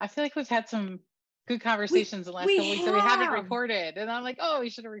I feel like we've had some good We conversations in the last we couple weeks that we haven't have. recorded. And I'm like, oh, we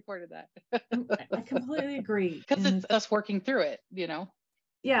should have recorded that. I completely agree. Because And it's us working through it,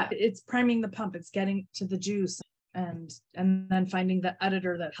 yeah, it's priming the pump. It's getting to the juice and then finding the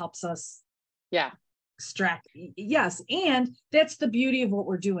editor that helps us Yeah. extract. Yes. And that's the beauty of what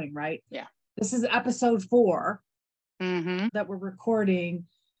we're doing, right? Yeah. This is episode 4 Mm-hmm. that we're recording.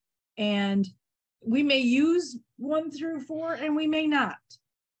 And we may use 1 through 4 and we may not.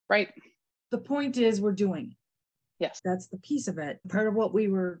 Right. The point is we're doing it. Yes. That's the piece of it. Part of what we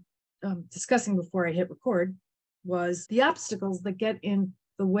were discussing before I hit record was the obstacles that get in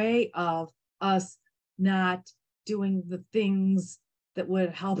the way of us not doing the things that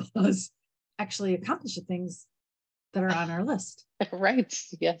would help us actually accomplish the things that are on our list. Right.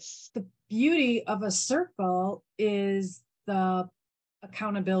 Yes. The beauty of a circle is the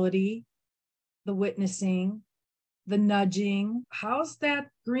accountability, the witnessing, the nudging. How's that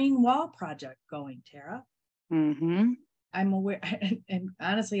green wall project going, Tara? Mm-hmm. I'm aware, and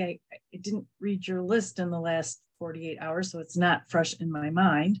honestly, I didn't read your list in the last 48 hours, so it's not fresh in my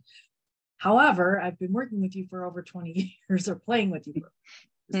mind. However, I've been working with you for over 20 years, or playing with you for,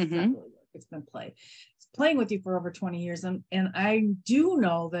 it's not really work, it's been play. It's playing with you for over 20 years, and I do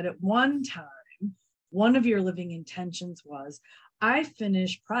know that at one time, one of your living intentions was, I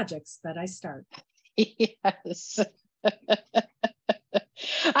finish projects that I start. Yes.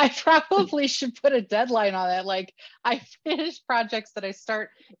 I probably should put a deadline on that. Like, I finish projects that I start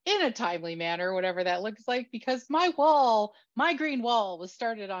in a timely manner, whatever that looks like, because my green wall was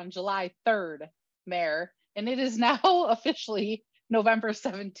started on July 3rd, Mayor, and it is now officially November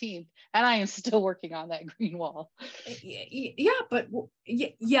 17th. And I am still working on that green wall. Yeah, but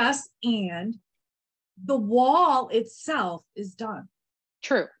yes. And the wall itself is done.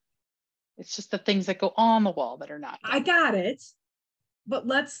 True. It's just the things that go on the wall that are not done. I got it. But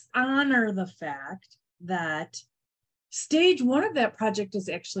let's honor the fact that stage 1 of that project is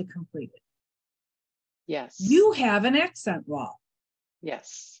actually completed. Yes. You have an accent wall.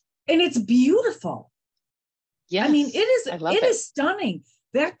 Yes. And it's beautiful. Yes. I mean, it is stunning.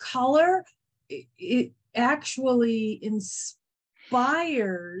 That color, it actually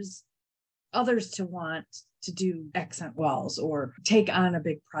inspires others to want to do accent walls or take on a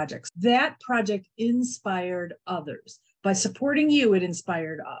big project. That project inspired others. By supporting you, it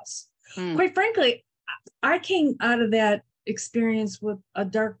inspired us. Quite frankly, I came out of that experience with a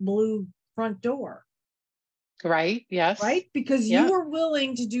dark blue front door. Right. Yes. Right? Because you were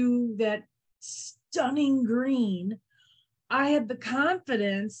willing to do that stunning green. I had the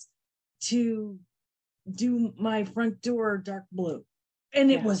confidence to do my front door dark blue.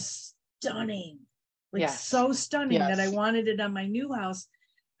 And it was stunning. Like so stunning that I wanted it on my new house.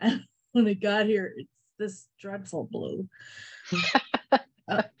 And when it got here, it's this dreadful blue.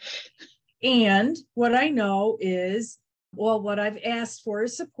 And what I know is, well, what I've asked for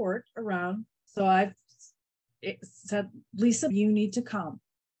is support around. So I've said, Lisa, you need to come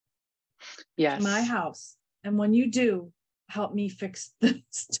to my house. And when you do, help me fix the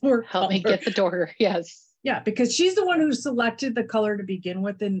door. Help me get the door. Yes. Yeah, because she's the one who selected the color to begin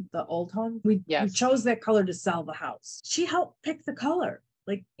with in the old home. We chose that color to sell the house. She helped pick the color.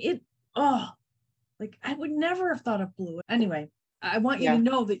 Like I would never have thought of blue. Anyway, I want you to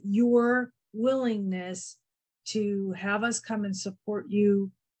know that your willingness to have us come and support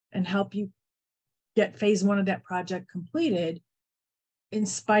you and help you get phase 1 of that project completed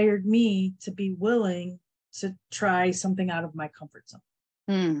inspired me to be willing to try something out of my comfort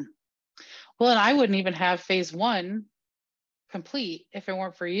zone. Well, and I wouldn't even have phase 1 complete if it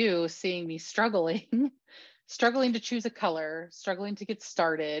weren't for you seeing me struggling to choose a color, struggling to get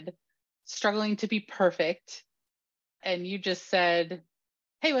started, struggling to be perfect. And you just said,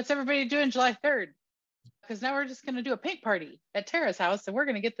 hey, what's everybody doing July 3rd? Because now we're just going to do a paint party at Tara's house and we're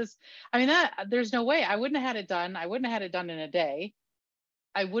going to get this. I mean, there's no way I wouldn't have had it done. I wouldn't have had it done in a day.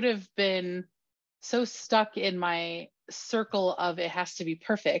 I would have been so stuck in my circle of it has to be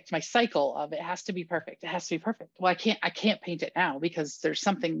perfect, my cycle of it has to be perfect. It has to be perfect. Well, I can't paint it now because there's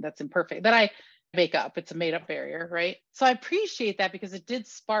something that's imperfect that I make up. It's a made up barrier, right? So I appreciate that because it did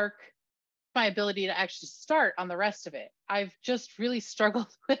spark my ability to actually start on the rest of it. I've just really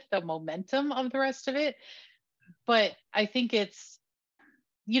struggled with the momentum of the rest of it. But I think it's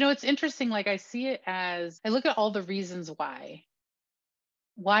interesting. Like I see it as, I look at all the reasons why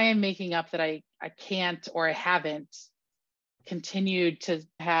I'm making up that I can't or I haven't continued to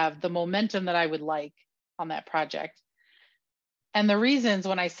have the momentum that I would like on that project. And the reasons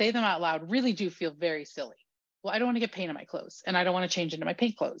when I say them out loud really do feel very silly. Well, I don't want to get paint on my clothes and I don't want to change into my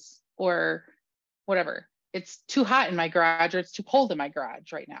paint clothes or whatever. it's too hot in my garage or it's too cold in my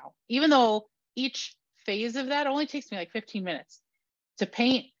garage right now. Even though each phase of that only takes me like 15 minutes to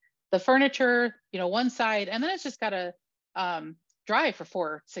paint the furniture, one side, and then it's just got to dry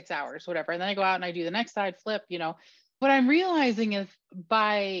for 4-6 hours, whatever. And then I go out and I do the next side, flip. What I'm realizing is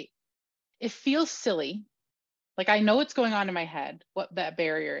it feels silly. Like I know what's going on in my head, what that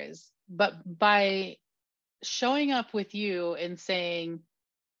barrier is, but by showing up with you and saying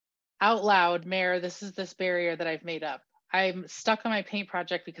out loud, Mare, this barrier that I've made up. I'm stuck on my paint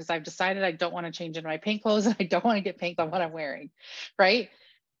project because I've decided I don't want to change into my paint clothes and I don't want to get paint on what I'm wearing. Right.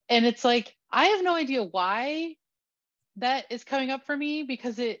 And it's like, I have no idea why that is coming up for me,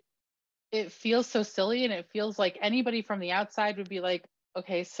 because it feels so silly, and it feels like anybody from the outside would be like,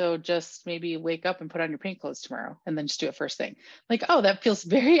 okay, so just maybe wake up and put on your paint clothes tomorrow and then just do it first thing. Like, oh, that feels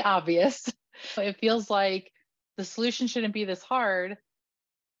very obvious. It feels like the solution shouldn't be this hard.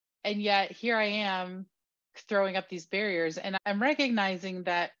 And yet here I am throwing up these barriers. And I'm recognizing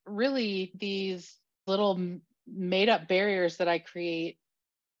that really these little made up barriers that I create,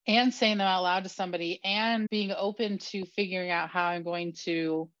 and saying them out loud to somebody, and being open to figuring out how I'm going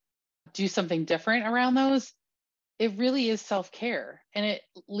to do something different around those, it really is self-care. And it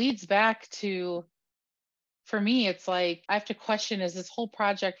leads back to, for me, it's like I have to question, is this whole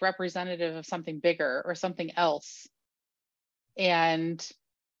project representative of something bigger or something else? And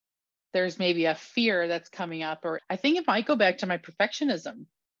there's maybe a fear that's coming up, or I think it might go back to my perfectionism.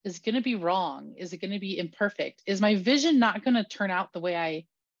 Is it going to be wrong? Is it going to be imperfect? Is my vision not going to turn out the way I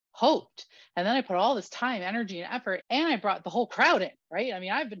hoped? And then I put all this time, energy, and effort, and I brought the whole crowd in, right? I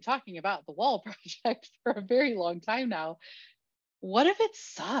mean, I've been talking about the wall project for a very long time now. What if it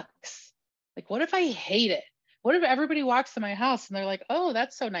sucks? Like, what if I hate it? What if everybody walks to my house and they're like, oh,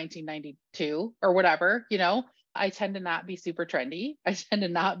 that's so 1992 or whatever, I tend to not be super trendy. I tend to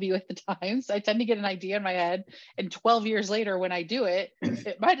not be with the times. I tend to get an idea in my head, and 12 years later, when I do it,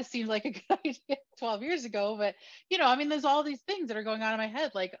 it might have seemed like a good idea 12 years ago, but there's all these things that are going on in my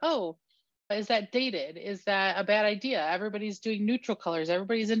head. Like, oh, is that dated? Is that a bad idea? Everybody's doing neutral colors.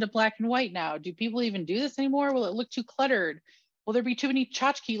 Everybody's into black and white now. Do people even do this anymore? Will it look too cluttered? Will there be too many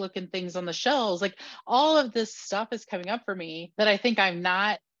tchotchke looking things on the shelves? Like, all of this stuff is coming up for me that I think I'm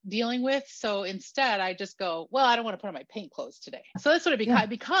not dealing with. So instead I just go, well, I don't want to put on my paint clothes today. So that's what it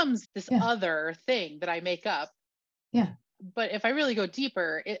becomes, this other thing that I make up. Yeah. But if I really go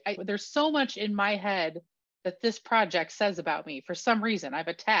deeper, there's so much in my head that this project says about me. For some reason I've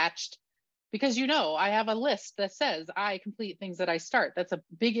attached, because I have a list that says I complete things that I start. That's a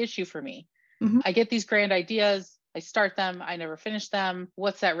big issue for me. Mm-hmm. I get these grand ideas, I start them, I never finish them.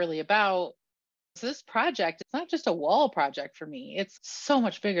 What's that really about? So this project, it's not just a wall project for me. It's so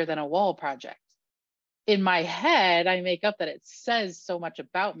much bigger than a wall project. In my head, I make up that it says so much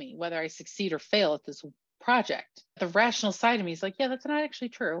about me, whether I succeed or fail at this project. The rational side of me is like, yeah, that's not actually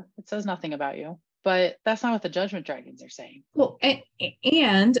true. It says nothing about you. But that's not what the judgment dragons are saying. Well,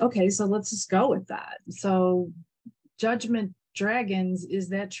 and okay, so let's just go with that. So judgment dragons, is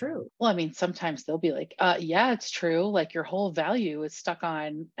that true? Well, I mean, sometimes they'll be like, yeah, it's true. Like, your whole value is stuck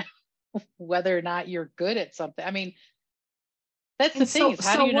on whether or not you're good at something. I mean, that's the thing, is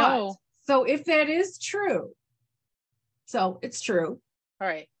how do you know? So if that is true, so it's true. All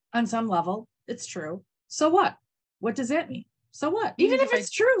right. On some level, it's true. So what? What does that mean? So what? Even if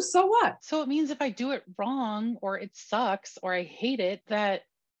it's true, so what? So it means if I do it wrong, or it sucks, or I hate it, that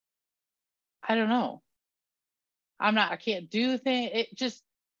I don't know. I can't do things. It just,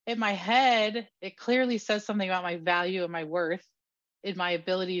 in my head, it clearly says something about my value and my worth, in my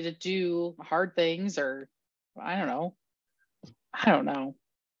ability to do hard things, or I don't know.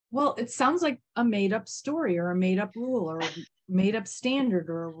 Well, it sounds like a made up story, or a made up rule, or a made up standard,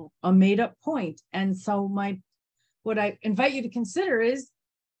 or a made up point. And so what I invite you to consider is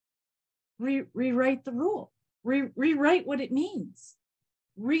rewrite the rule, rewrite what it means,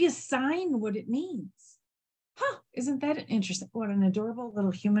 reassign what it means. Huh, isn't that interesting? What an adorable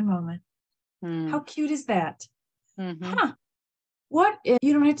little human moment. How cute is that? Mm-hmm. Huh. What if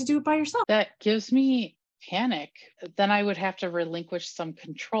you don't have to do it by yourself? That gives me panic. Then I would have to relinquish some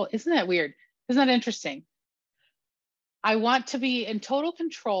control. Isn't that weird? Isn't that interesting? I want to be in total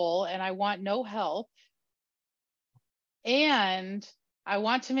control, and I want no help. And I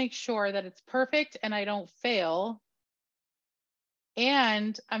want to make sure that it's perfect and I don't fail.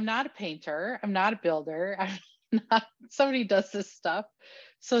 And I'm not a painter. I'm not a builder. I'm not somebody who does this stuff.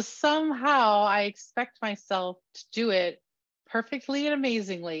 So somehow I expect myself to do it perfectly and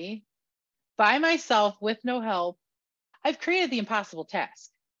amazingly by myself with no help. I've created the impossible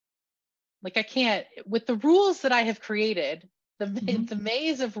task. Like, I can't, with the rules that I have created, the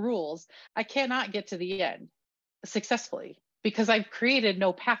maze of rules, I cannot get to the end successfully because I've created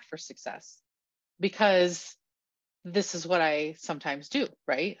no path for success, because this is what I sometimes do,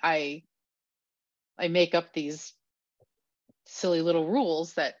 right? I make up these silly little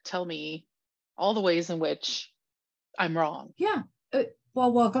rules that tell me all the ways in which I'm wrong. Yeah.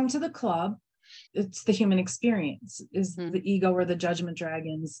 Well, welcome to the club. It's the human experience, is the ego or the judgment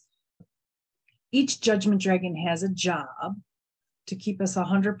dragons. Each judgment dragon has a job to keep us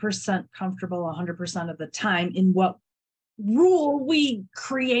 100% comfortable 100% of the time in what rule we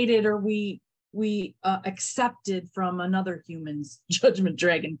created or we accepted from another human's judgment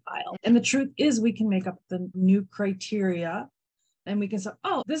dragon pile. And the truth is, we can make up the new criteria and we can say,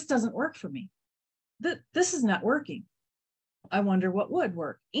 oh, this doesn't work for me. This is not working. I wonder what would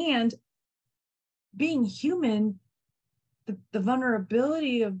work. And being human, the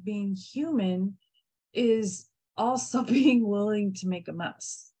vulnerability of being human is also being willing to make a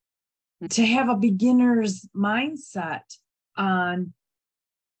mess, to have a beginner's mindset on,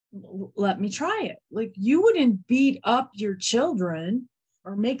 let me try it. Like, you wouldn't beat up your children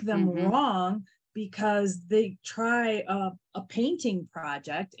or make them wrong because they try a painting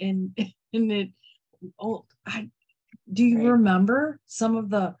project and it, do you remember some of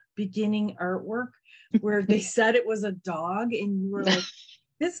the beginning artwork where they said it was a dog and you were like,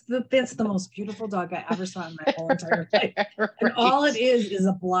 that's the most beautiful dog I ever saw in my whole entire life. And all it is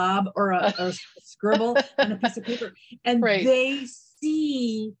a blob or a scribble on a piece of paper. And they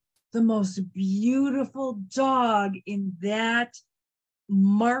see the most beautiful dog in that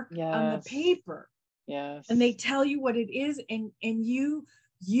mark on the paper. Yes. And they tell you what it is, and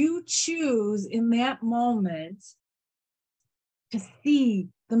you choose in that moment to see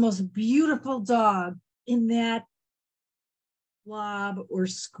the most beautiful dog in that blob or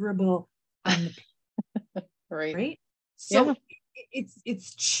scribble on the paper. Right? So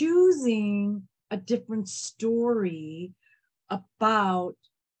it's choosing a different story about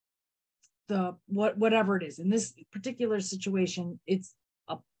the whatever it is. In this particular situation, it's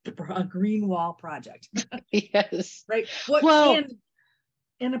a green wall project. Yes. Right.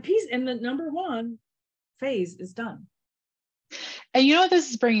 And a piece, and the number one phase is done. And you know what this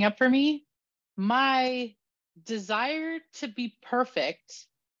is bringing up for me? My desire to be perfect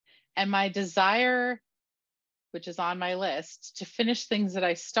and my desire, which is on my list, to finish things that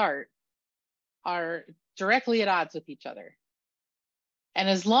I start are directly at odds with each other. And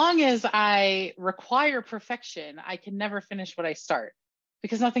as long as I require perfection, I can never finish what I start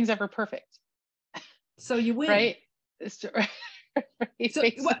because nothing's ever perfect. So you win. Right? So,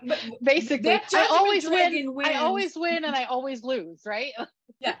 basically, I always win. I always win and I always lose, right?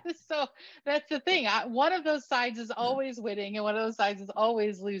 Yeah. So that's the thing. One of those sides is always winning and one of those sides is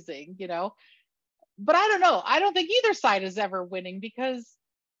always losing, you know? But I don't know. I don't think either side is ever winning because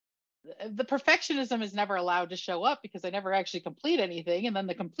the perfectionism is never allowed to show up because I never actually complete anything. And then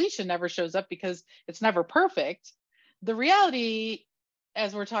the completion never shows up because it's never perfect. The reality,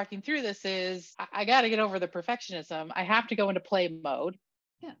 as we're talking through this, is I got to get over the perfectionism. I have to go into play mode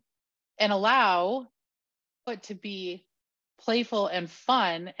and allow it to be playful and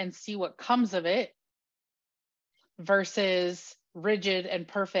fun and see what comes of it versus rigid and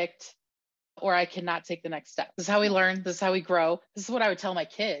perfect, or I cannot take the next step. This is how we learn. This is how we grow. This is what I would tell my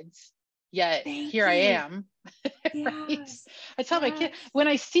kids. Yet here I am. Yes. I tell my kid, when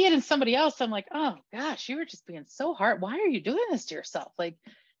I see it in somebody else, I'm like, oh gosh, you were just being so hard. Why are you doing this to yourself? Like,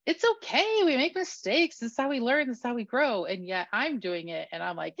 it's okay. We make mistakes. This is how we learn. This is how we grow. And yet I'm doing it. And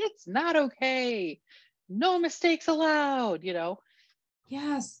I'm like, it's not okay. No mistakes allowed, you know?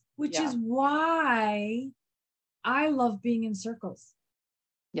 Yes. Which is why I love being in circles.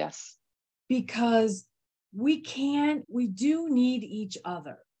 Yes. Because we do need each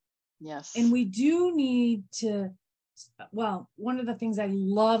other. Yes. And we do need to, well, one of the things I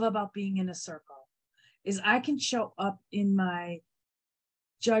love about being in a circle is I can show up in my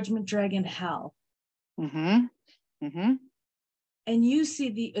judgment dragon hell. And you see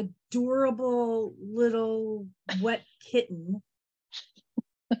the adorable little wet kitten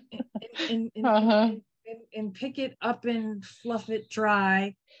and pick it up and fluff it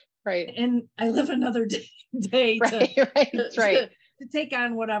dry. Right. And I live another day to take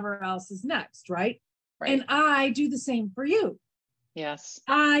on whatever else is next, right? And I do the same for you. Yes.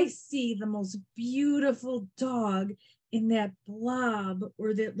 I see the most beautiful dog in that blob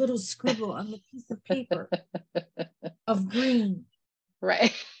or that little scribble on the piece of paper of green.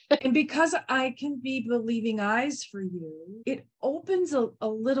 Right. And because I can be believing eyes for you, it opens a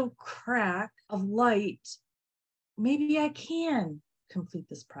little crack of light. Maybe I can complete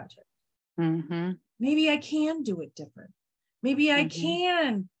this project. Maybe I can do it different. Maybe I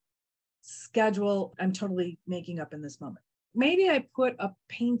can schedule, I'm totally making up in this moment. Maybe I put a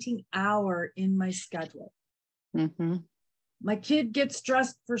painting hour in my schedule. My kid gets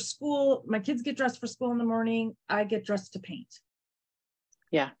dressed for school. My kids get dressed for school in the morning. I get dressed to paint.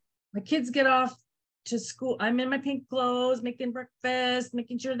 Yeah. My kids get off to school. I'm in my pink clothes, making breakfast,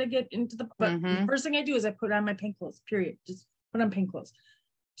 making sure they get into the, but the first thing I do is I put on my pink clothes, period. Just put on pink clothes.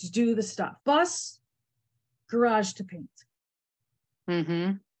 Just do the stuff. Bus, garage to paint.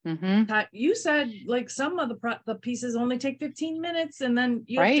 You said like some of the pieces only take 15 minutes and then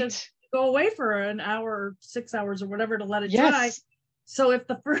you have to go away for an hour or 6 hours or whatever to let it dry. So if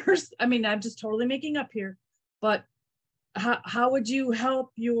the first, I mean, I'm just totally making up here, but how would you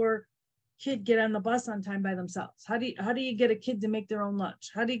help your kid get on the bus on time by themselves? How do you get a kid to make their own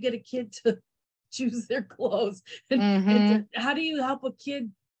lunch? How do you get a kid to choose their clothes? And how do you help a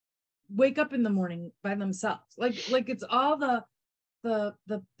kid wake up in the morning by themselves? Like it's all the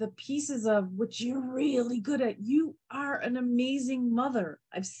pieces of which you're really good at. You are an amazing mother.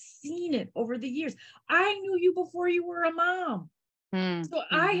 I've seen it over the years. I knew you before you were a mom. So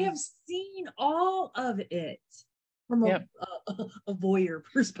I have seen all of it from a voyeur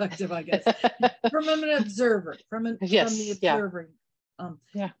perspective, I guess, from an observer, from the observing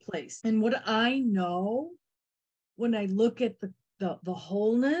place. And what I know when I look at the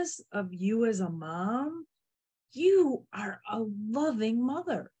wholeness of you as a mom, you are a loving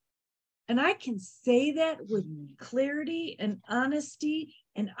mother. And I can say that with clarity and honesty,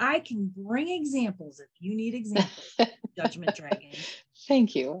 and I can bring examples if you need examples. Judgment Dragon.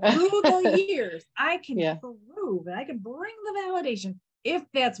 Thank you. Through the years, I can prove and I can bring the validation if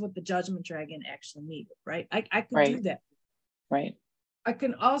that's what the Judgment Dragon actually needed, right? I could do that. Right. I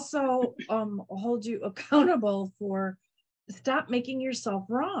can also hold you accountable for stop making yourself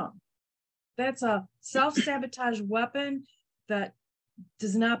wrong. That's a self-sabotage weapon that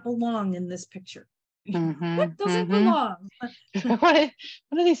does not belong in this picture. What doesn't belong? One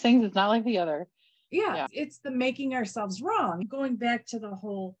of these things is not like the other. Yeah, it's the making ourselves wrong. Going back to the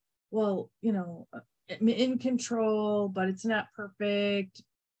whole, well, in control, but it's not perfect.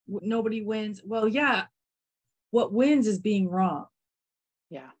 Nobody wins. Well, yeah, what wins is being wrong.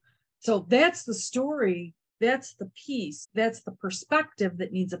 Yeah. So that's the story. That's the piece. That's the perspective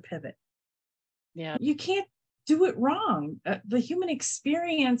that needs a pivot. Yeah. You can't do it wrong. The human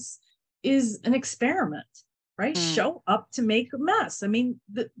experience is an experiment, right? Show up to make a mess. I mean,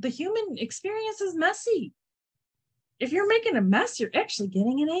 the human experience is messy. If you're making a mess, you're actually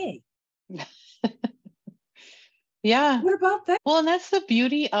getting an A. Yeah. What about that? Well, and that's the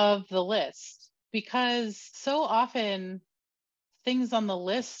beauty of the list, because so often things on the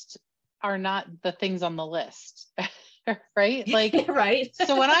list are not the things on the list, right? Like, right.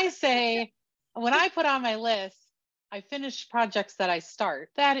 So when I put on my list, I finish projects that I start.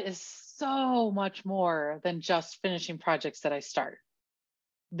 That is so much more than just finishing projects that I start.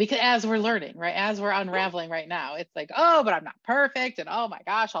 Because as we're learning, right? As we're unraveling right now, it's like, oh, but I'm not perfect. And oh my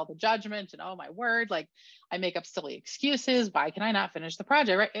gosh, all the judgment and oh my word, like I make up silly excuses. Why can I not finish the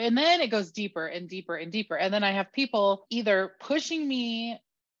project? Right. And then it goes deeper and deeper and deeper. And then I have people either pushing me,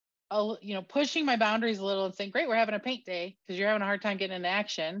 pushing my boundaries a little and saying, great, we're having a paint day because you're having a hard time getting into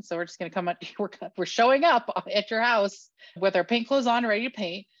action. So we're just going to come up, we're showing up at your house with our paint clothes on, ready to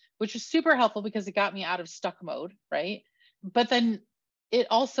paint, which was super helpful because it got me out of stuck mode. Right. But then it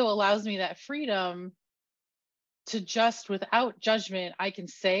also allows me that freedom to just, without judgment, I can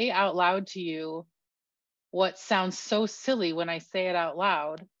say out loud to you what sounds so silly when I say it out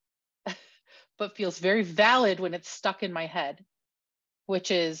loud, but feels very valid when it's stuck in my head,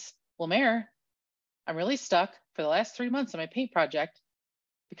 which is, well, Mare, I'm really stuck for the last 3 months on my paint project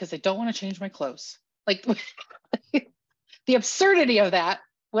because I don't want to change my clothes. Like the absurdity of that,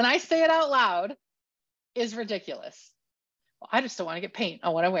 when I say it out loud, is ridiculous. Well, I just don't want to get paint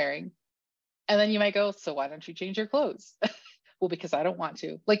on what I'm wearing. And then you might go, so why don't you change your clothes? Well, because I don't want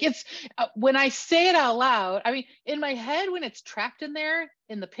to. Like it's when I say it out loud, I mean, in my head, when it's trapped in there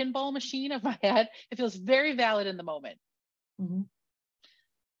in the pinball machine of my head, it feels very valid in the moment.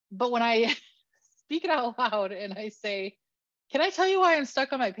 But when I speak it out loud and I say, can I tell you why I'm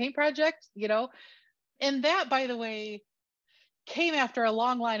stuck on my paint project? And that, by the way, came after a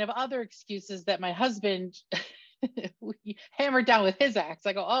long line of other excuses that my husband hammered down with his axe.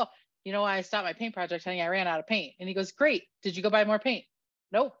 I go, oh, you know why I stopped my paint project, honey? I ran out of paint. And he goes, great. Did you go buy more paint?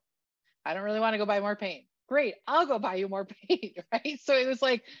 Nope. I don't really want to go buy more paint. Great. I'll go buy you more paint. Right. So it was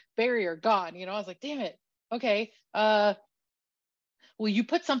like barrier gone. I was like, damn it. Okay. Well, you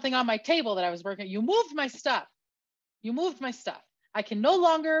put something on my table that I was working. You moved my stuff. I can no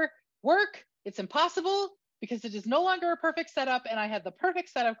longer work. It's impossible. because it is no longer a perfect setup. And I had the perfect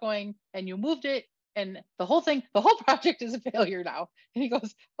setup going and you moved it. And the whole project is a failure now. And he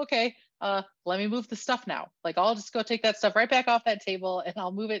goes, okay, let me move the stuff now. Like, I'll just go take that stuff right back off that table and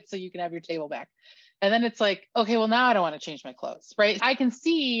I'll move it so you can have your table back. And then it's like, okay, well, now I don't want to change my clothes, right? I can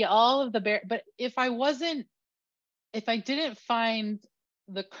see all of but if I didn't find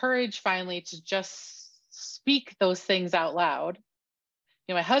the courage finally to just speak those things out loud,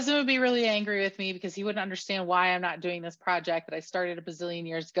 my husband would be really angry with me because he wouldn't understand why I'm not doing this project that I started a bazillion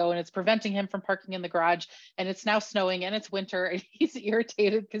years ago, and it's preventing him from parking in the garage, and it's now snowing and it's winter, and he's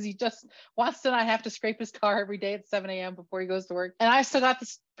irritated because he just wants to not have to scrape his car every day at 7 a.m. before he goes to work. And I still got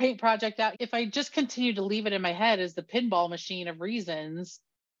this paint project out. If I just continue to leave it in my head as the pinball machine of reasons,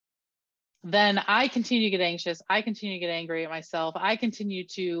 then I continue to get anxious. I continue to get angry at myself. I continue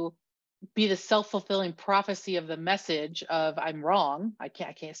to be the self-fulfilling prophecy of the message of I'm wrong. I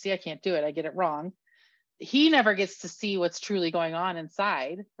can't do it. I get it wrong. He never gets to see what's truly going on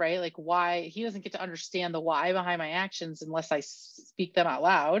inside, right? Like, why he doesn't get to understand the why behind my actions unless I speak them out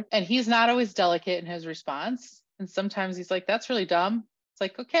loud. And he's not always delicate in his response. And sometimes he's like, that's really dumb. It's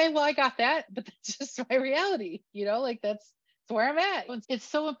like, okay, well, I got that, but that's just my reality, like that's where I'm at. It's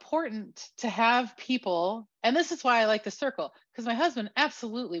so important to have people, and this is why I like the circle, because my husband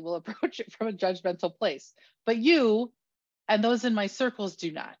absolutely will approach it from a judgmental place, but you and those in my circles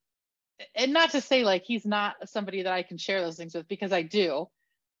do not. And not to say like he's not somebody that I can share those things with, because I do,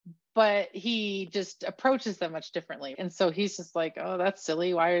 but he just approaches them much differently. And so he's just like, oh, that's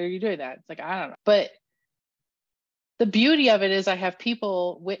silly. Why are you doing that? It's like, I don't know. But the beauty of it is I have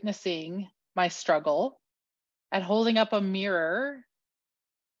people witnessing my struggle and holding up a mirror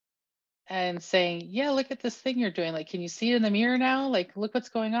and saying, yeah, look at this thing you're doing. Like, can you see it in the mirror now? Like, look what's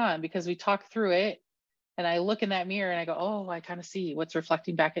going on, because we talk through it. And I look in that mirror and I go, oh, I kind of see what's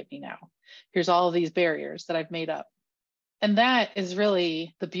reflecting back at me now. Here's all of these barriers that I've made up. And that is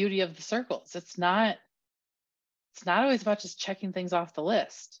really the beauty of the circles. It's not always about just checking things off the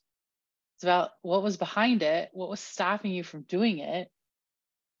list. It's about what was behind it, what was stopping you from doing it,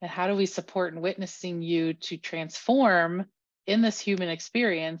 and how do we support and witnessing you to transform in this human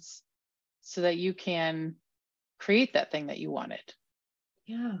experience so that you can create that thing that you wanted.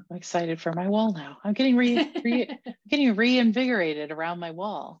 Yeah. I'm excited for my wall now. I'm getting getting reinvigorated around my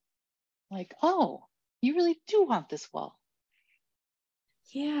wall. Like, oh, you really do want this wall.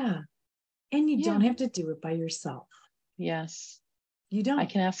 Yeah. And you don't have to do it by yourself. Yes. You don't. I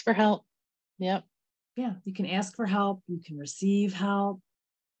can ask for help. Yep. Yeah. You can ask for help. You can receive help.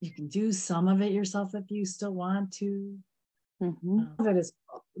 You can do some of it yourself if you still want to. Mm-hmm. That is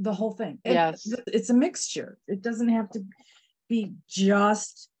the whole thing. Yes. It's a mixture. It doesn't have to be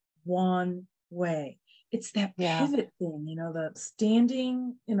just one way. It's that pivot thing, the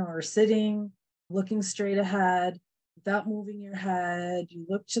standing, or sitting, looking straight ahead without moving your head. You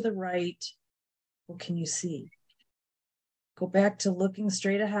look to the right. What can you see? Go back to looking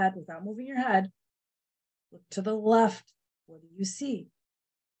straight ahead without moving your head. Look to the left. What do you see?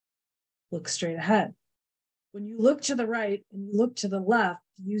 Look straight ahead. When you look to the right and you look to the left,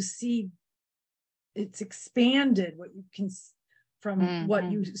 you see it's expanded what you can from what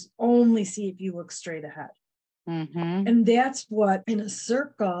you only see if you look straight ahead. Mm-hmm. And that's what, in a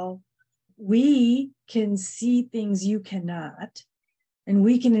circle, we can see things you cannot, and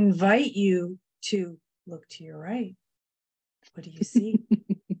we can invite you to look to your right. What do you see?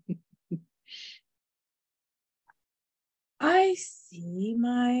 I see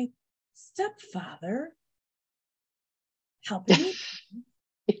my stepfather helping me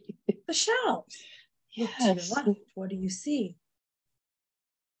paint the shelves. Look to your left. What do you see?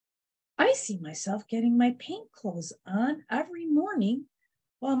 I see myself getting my paint clothes on every morning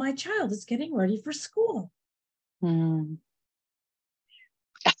while my child is getting ready for school. Mm.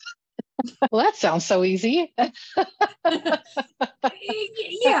 Well, that sounds so easy.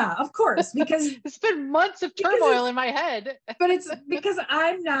 Yeah, of course, because it's been months of turmoil in my head. But it's because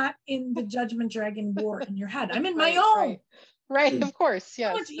I'm not in the judgment dragon war in your head. I'm in my own. Right, of course.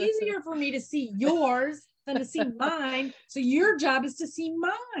 Yes. It's so much easier for me to see yours than to see mine. So your job is to see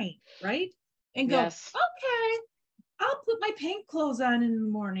mine, right? And go, okay, I'll put my paint clothes on in the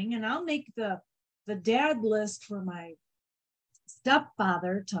morning and I'll make the dad list for my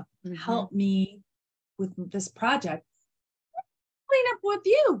stepfather to help me with this project. Clean up with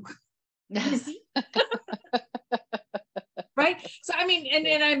you. You see? Right? So, I mean,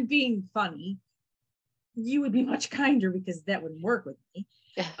 and I'm being funny. You would be much kinder because that wouldn't work with me.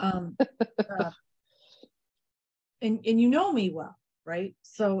 And you know me well, right?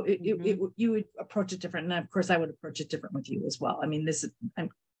 So you would approach it different. And of course I would approach it different with you as well. I mean, I'm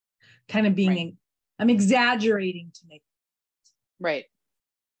kind of being I'm exaggerating to make. Right.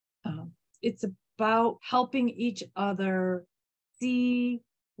 It's about helping each other see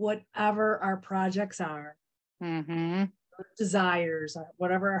whatever our projects are, desires,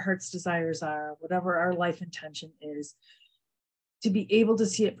 whatever our heart's desires are, whatever our life intention is, to be able to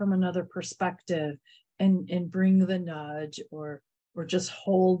see it from another perspective and bring the nudge or just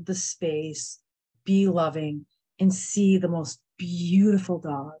hold the space, be loving, and see the most beautiful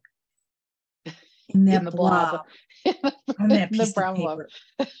dog in that blob on that piece of paper,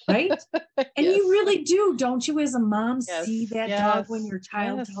 right? And you really do, don't you, as a mom, see that dog when your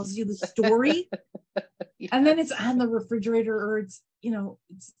child tells you the story? And then it's on the refrigerator, or it's, you know,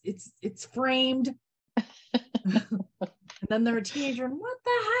 it's framed. And then they're a teenager, and what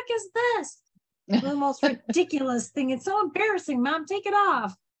the heck is this? The most ridiculous thing. It's so embarrassing, Mom, take it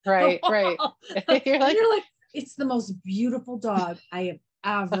off. Right. You're like, it's the most beautiful dog I have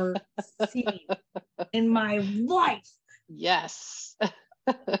ever seen in my life. Yes.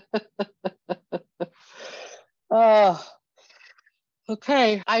 Oh,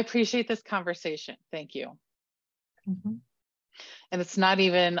 okay. I appreciate this conversation. Thank you. And it's not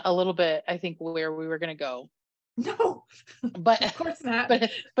even a little bit, I think, where we were going to go. No, but of course not. But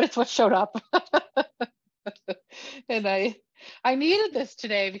it's what showed up. And I needed this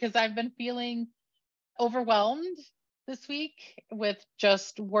today because I've been feeling overwhelmed this week with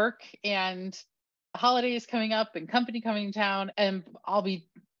just work and holidays coming up and company coming to town. And I'll be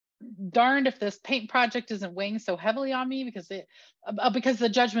darned if this paint project isn't weighing so heavily on me because the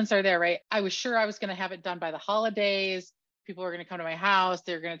judgments are there, right? I was sure I was going to have it done by the holidays. People are going to come to my house.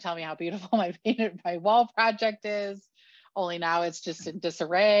 They're going to tell me how beautiful my wall project is. Only now it's just in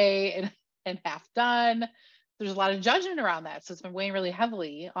disarray and half done. There's a lot of judgment around that. So it's been weighing really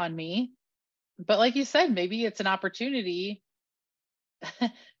heavily on me. But like you said, maybe it's an opportunity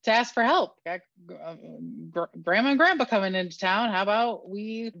to ask for help. Grandma and grandpa coming into town. How about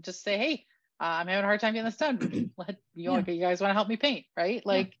we just say, hey, I'm having a hard time getting this done. You guys want to help me paint, right?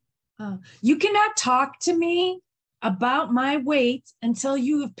 Like, you cannot talk to me about my weight until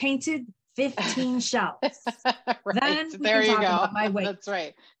you have painted 15 shelves. Right. Then we there can you talk go. about my weight.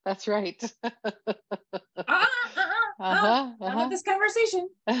 That's right. Not with this conversation.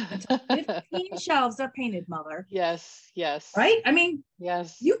 Until 15 shelves are painted, Mother. Yes. Right? I mean,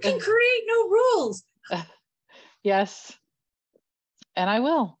 yes. You can create no rules. Yes. And I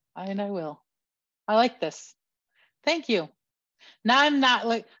will. I like this. Thank you. Now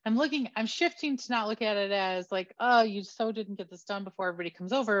I'm shifting to not look at it as like, oh, you so didn't get this done before everybody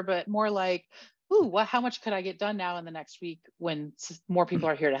comes over, but more like, ooh, how much could I get done now in the next week when more people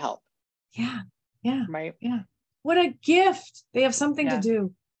are here to help? Yeah. Right. Yeah. What a gift. They have something to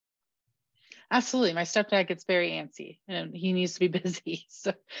do. Absolutely. My stepdad gets very antsy and he needs to be busy.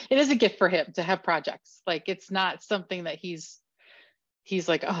 So it is a gift for him to have projects. Like, it's not something that he's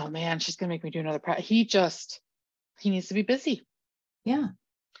like, oh man, she's going to make me do another project. He needs to be busy. Yeah.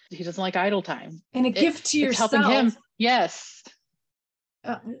 He doesn't like idle time. And a gift to yourself. It's helping him. Yes.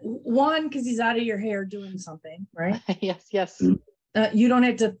 One, because he's out of your hair doing something, right? Yes. You don't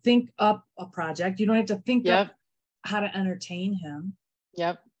have to think up a project. You don't have to think up how to entertain him.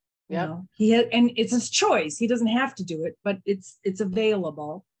 Yep. You know, and it's his choice. He doesn't have to do it, but it's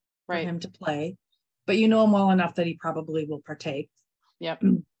available for him to play. But you know him well enough that he probably will partake. Yep.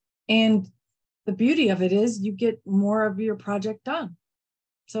 And the beauty of it is you get more of your project done.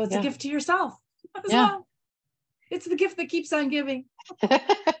 So it's a gift to yourself as well. It's the gift that keeps on giving.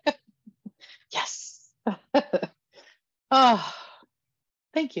 Yes. Oh,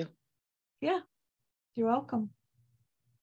 thank you. Yeah, you're welcome.